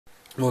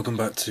Welcome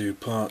back to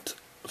part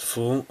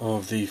 4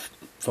 of the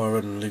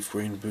FireRed and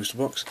LeafGreen booster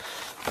box.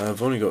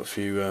 I've only got a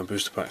few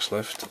booster packs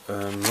left.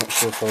 I'm not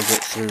sure if I'll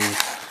get through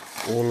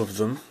all of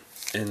them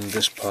in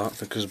this part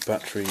because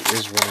battery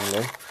is running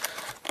low,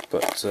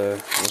 but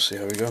we'll see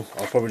how we go.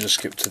 I'll probably just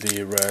skip to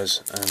the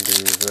rares and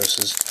the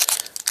reverses,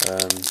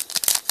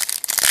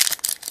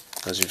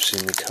 as you've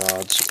seen the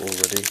cards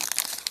already.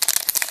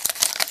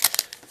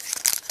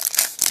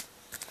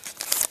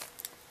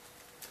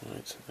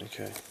 Right,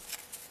 okay.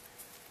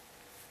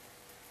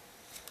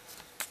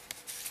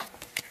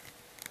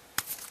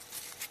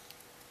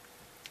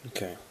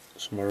 Okay,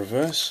 so my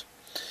reverse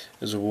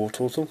is a War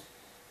Turtle,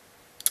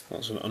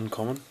 that's an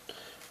uncommon,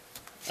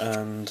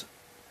 and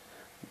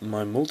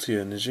my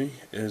multi-energy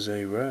is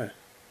a rare.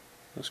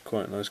 That's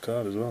quite a nice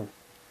card as well.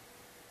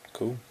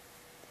 Cool.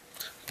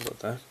 Put that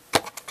there.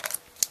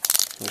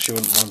 Actually,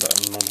 wouldn't mind that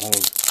in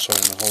non-holo, sorry,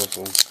 in the holo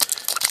form.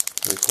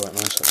 It'd be quite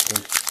nice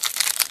actually.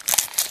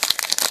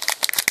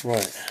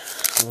 Right,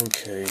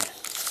 okay.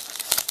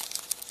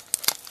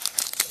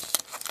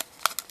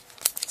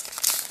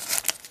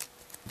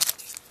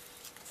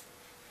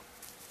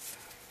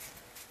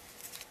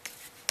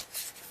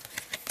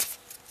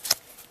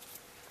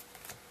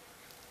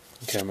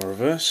 Okay, my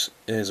reverse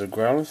is a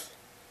Growlithe,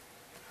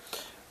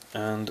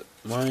 and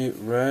my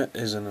rare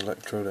is an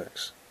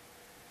Electrodex.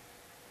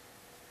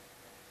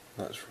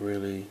 That's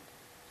really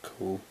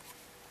cool.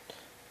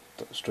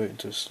 Put that straight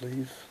into a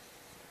sleeve.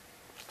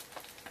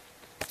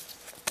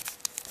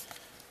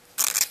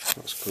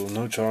 That's cool.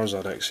 No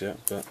Charizard X yet,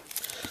 but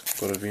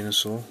got a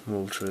Venusaur,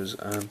 Moltres,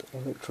 and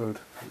Electrode,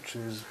 which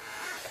is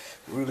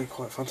really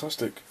quite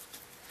fantastic.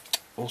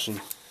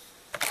 Awesome.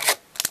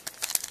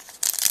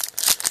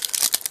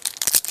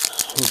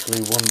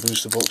 Hopefully one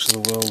booster box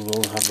in the world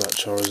will have that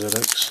Charizard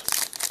X.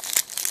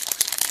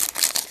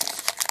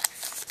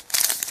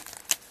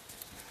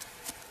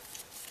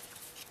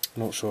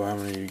 Not sure how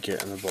many you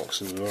get in the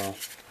box as well.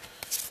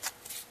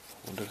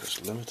 I wonder if it's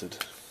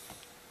limited.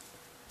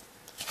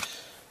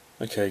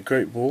 Okay,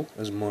 Great Ball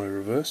is my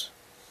reverse,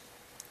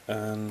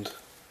 and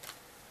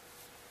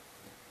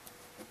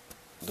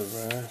the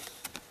rare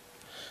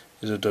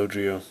is a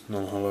Dodrio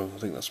non-holo. I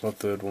think that's my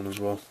third one as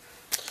well.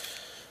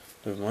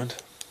 Never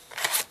mind.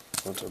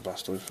 Onto a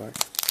Blastoise pack.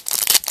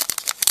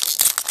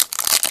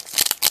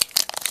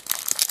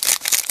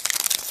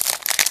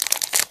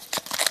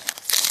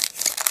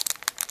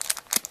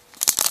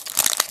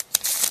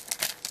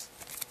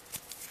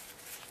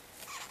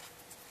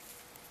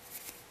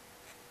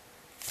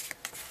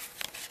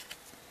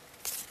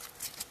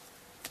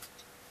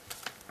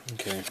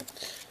 Okay,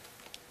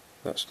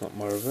 that's not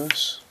my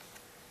reverse.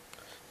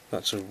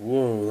 That's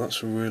whoa,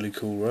 that's a really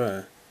cool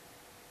rare.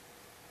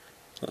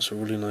 That's a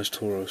really nice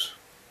Tauros.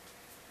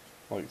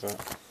 Like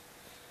that.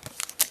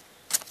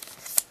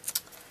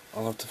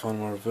 I'll have to find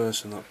my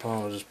reverse in that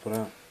pile I just put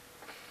out.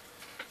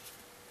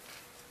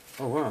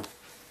 Oh wow,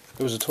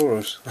 it was a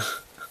Tauros. A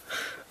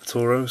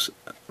Tauros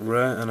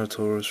rare and a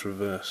Tauros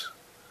reverse.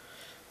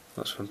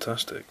 That's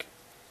fantastic.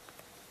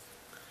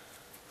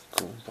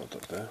 Cool, put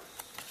that there.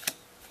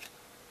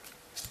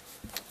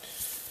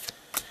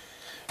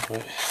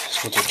 Right,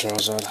 let's go to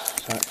Charizard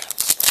pack.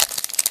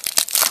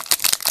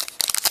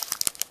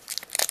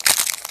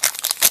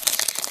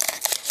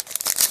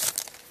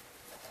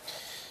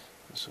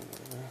 That's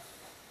over there.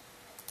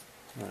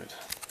 Right.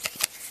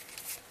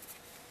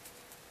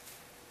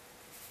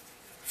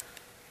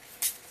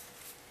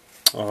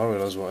 Oh, I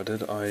realised what I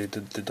did. I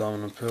did the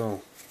Diamond and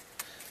Pearl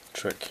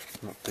trick,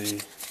 not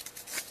the...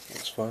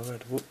 That's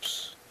FireRed,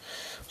 whoops.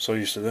 So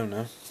used to them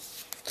now.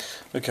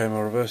 Okay, my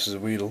reverse is a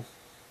Weedle.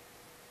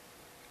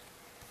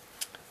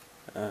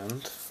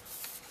 And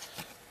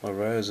my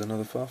rare is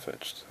another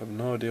Farfetch'd. I have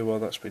no idea why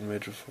that's been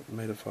made a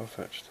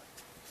Farfetch'd.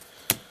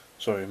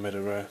 Sorry, made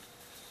a rare.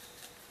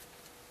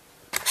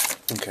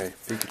 Okay,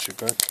 Pikachu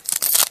back.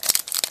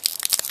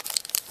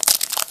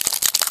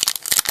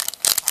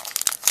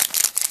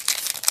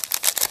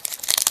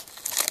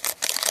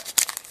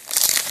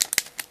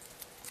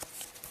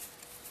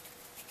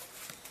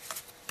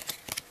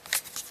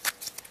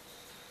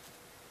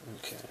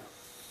 Okay.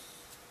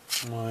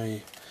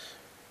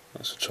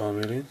 That's a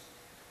Charmeleon,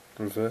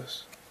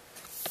 reverse.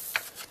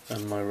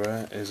 And my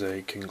rare is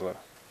a Kingler.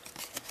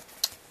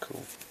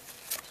 Cool.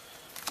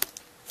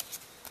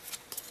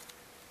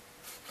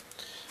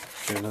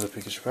 Okay, another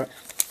Pikachu pack.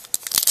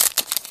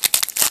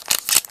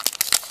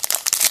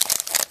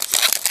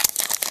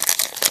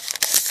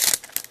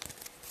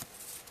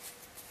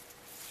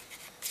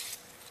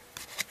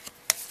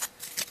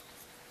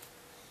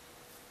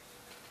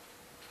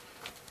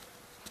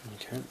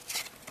 Okay.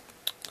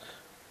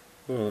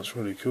 Oh, that's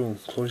really cool.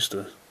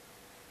 Cloyster.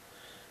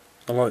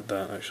 I like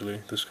that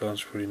actually. This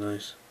card's pretty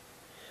nice.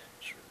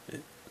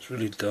 It's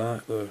really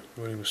dark though,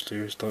 really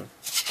mysterious dark.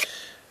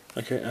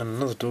 Okay, and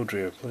another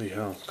Dodrio. Bloody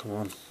hell, come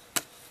on.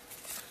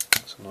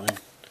 That's annoying.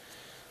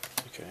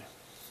 Okay.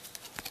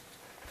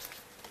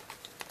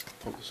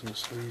 Pop this in the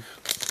sleeve.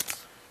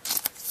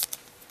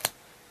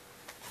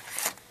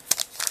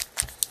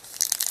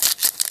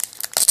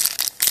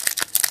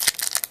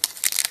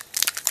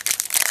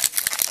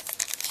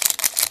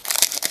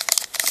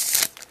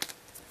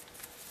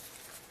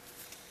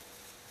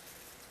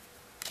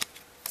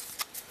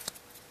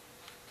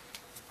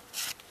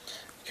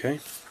 Okay,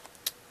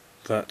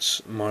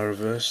 that's my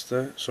reverse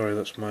there.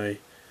 That's my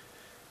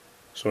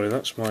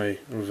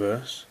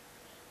reverse,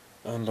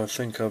 and I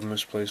think I've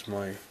misplaced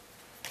my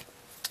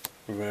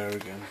rare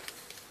again.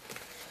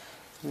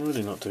 I'm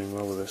really not doing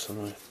well with this,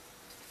 am I?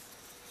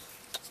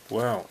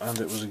 Wow, and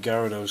it was a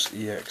Gyarados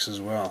EX as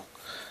well.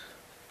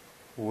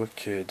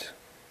 Wicked.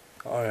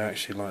 I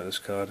actually like this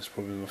card. It's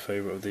probably my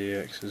favourite of the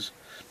EXs,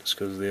 just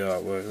because of the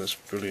artwork. That's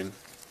brilliant.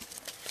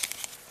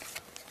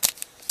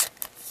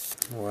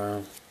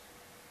 Wow,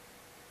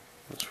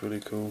 that's really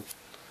cool.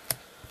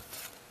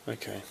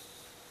 Okay,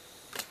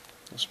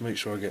 let's make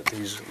sure I get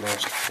these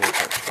last 4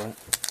 packs right.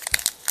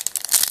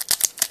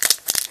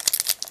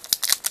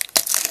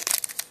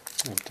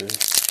 Oh dear.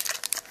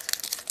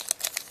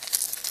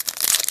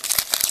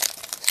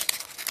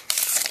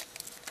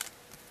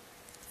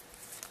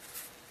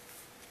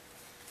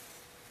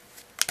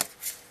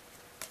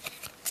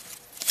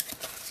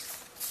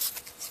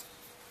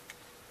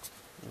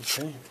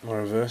 Okay, my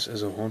reverse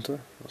is a Haunter.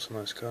 That's a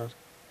nice card.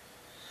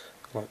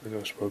 I like the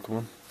Ghost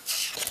Pokemon.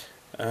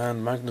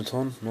 And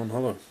Magneton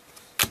non-holo.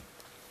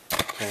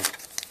 Okay.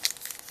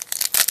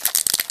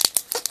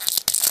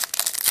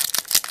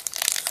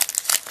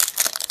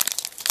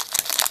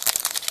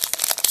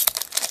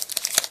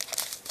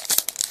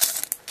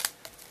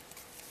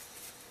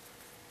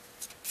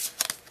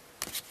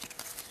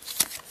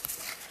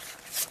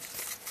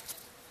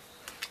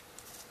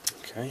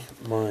 Okay,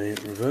 my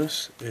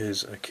reverse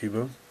is a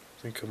Cubo.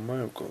 I think I might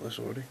have got this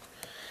already.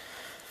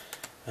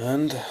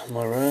 And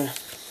my rare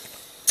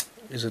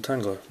is a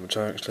Tangler, which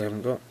I actually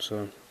haven't got,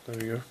 so there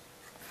we go.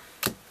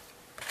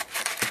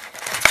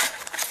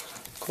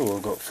 Cool,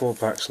 I've got 4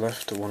 packs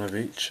left, 1 of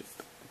each,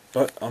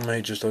 but I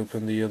may just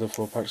open the other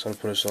 4 packs I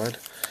put aside.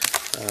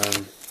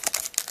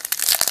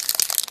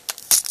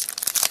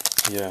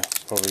 Yeah,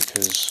 probably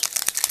because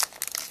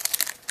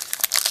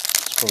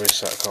it's probably a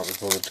set I can't be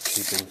bothered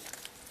keeping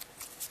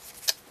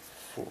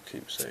 4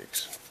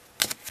 keepsakes.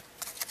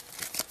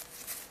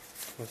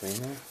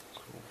 Nothing there.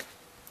 Cool.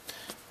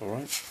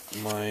 Alright,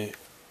 my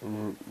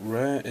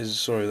rare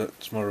is,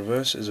 that's my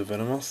reverse, is a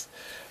Venomoth,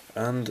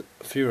 and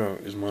Furo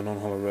is my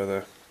non-holo rare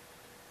there.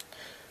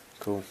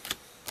 Cool.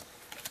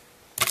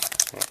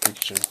 Right,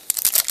 Pikachu.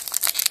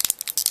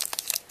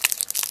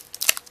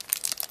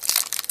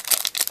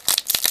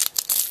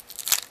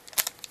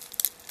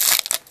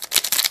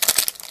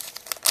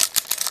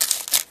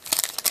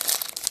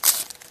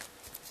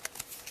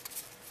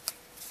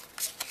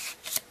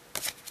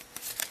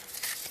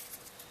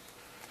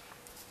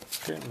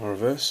 Okay, my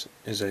reverse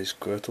is a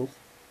Squirtle,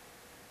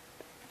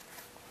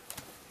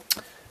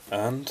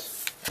 and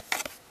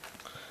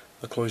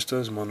a Cloyster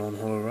is my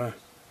non-holo rare.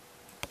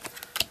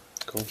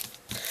 Cool.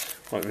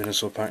 Right,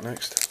 Venusaur pack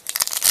next.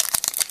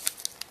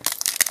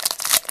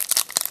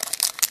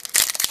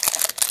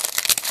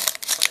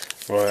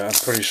 Right, I'm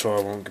pretty sure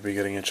I won't be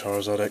getting a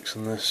Charizard X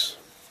in this,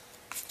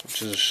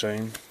 which is a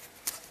shame.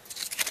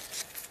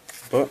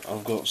 But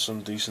I've got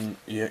some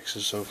decent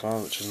EXs so far,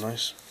 which is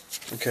nice.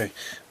 Okay,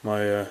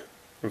 my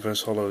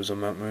reverse holo is a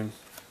Mount Moon,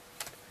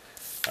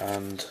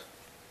 and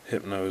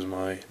Hypno is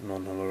my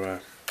non-holo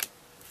rare.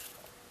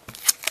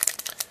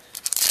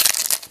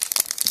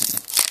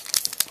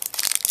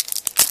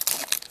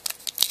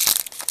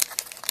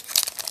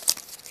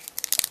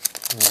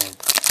 Oh,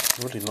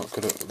 I'm really not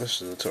good at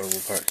this. Is a terrible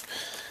pack.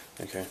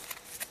 Okay.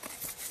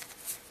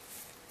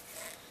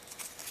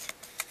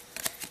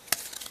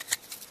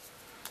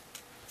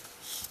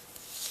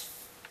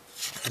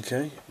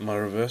 Okay, my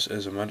reverse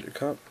is a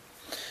Magikarp,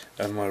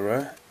 and my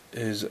rare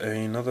is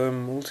another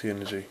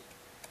multi-energy.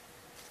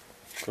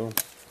 Cool.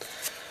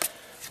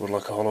 Would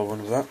like a holo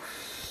one of that.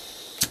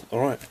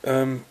 Alright,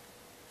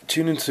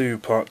 tune into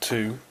part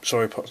 2,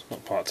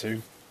 not part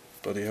 2,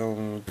 bloody hell,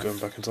 I'm going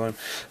back in time.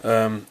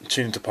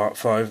 Tune into part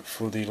 5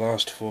 for the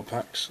last 4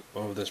 packs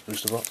of this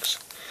booster box.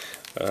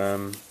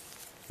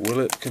 Will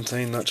it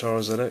contain that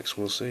Charizard X?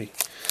 We'll see.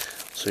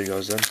 See you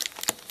guys then.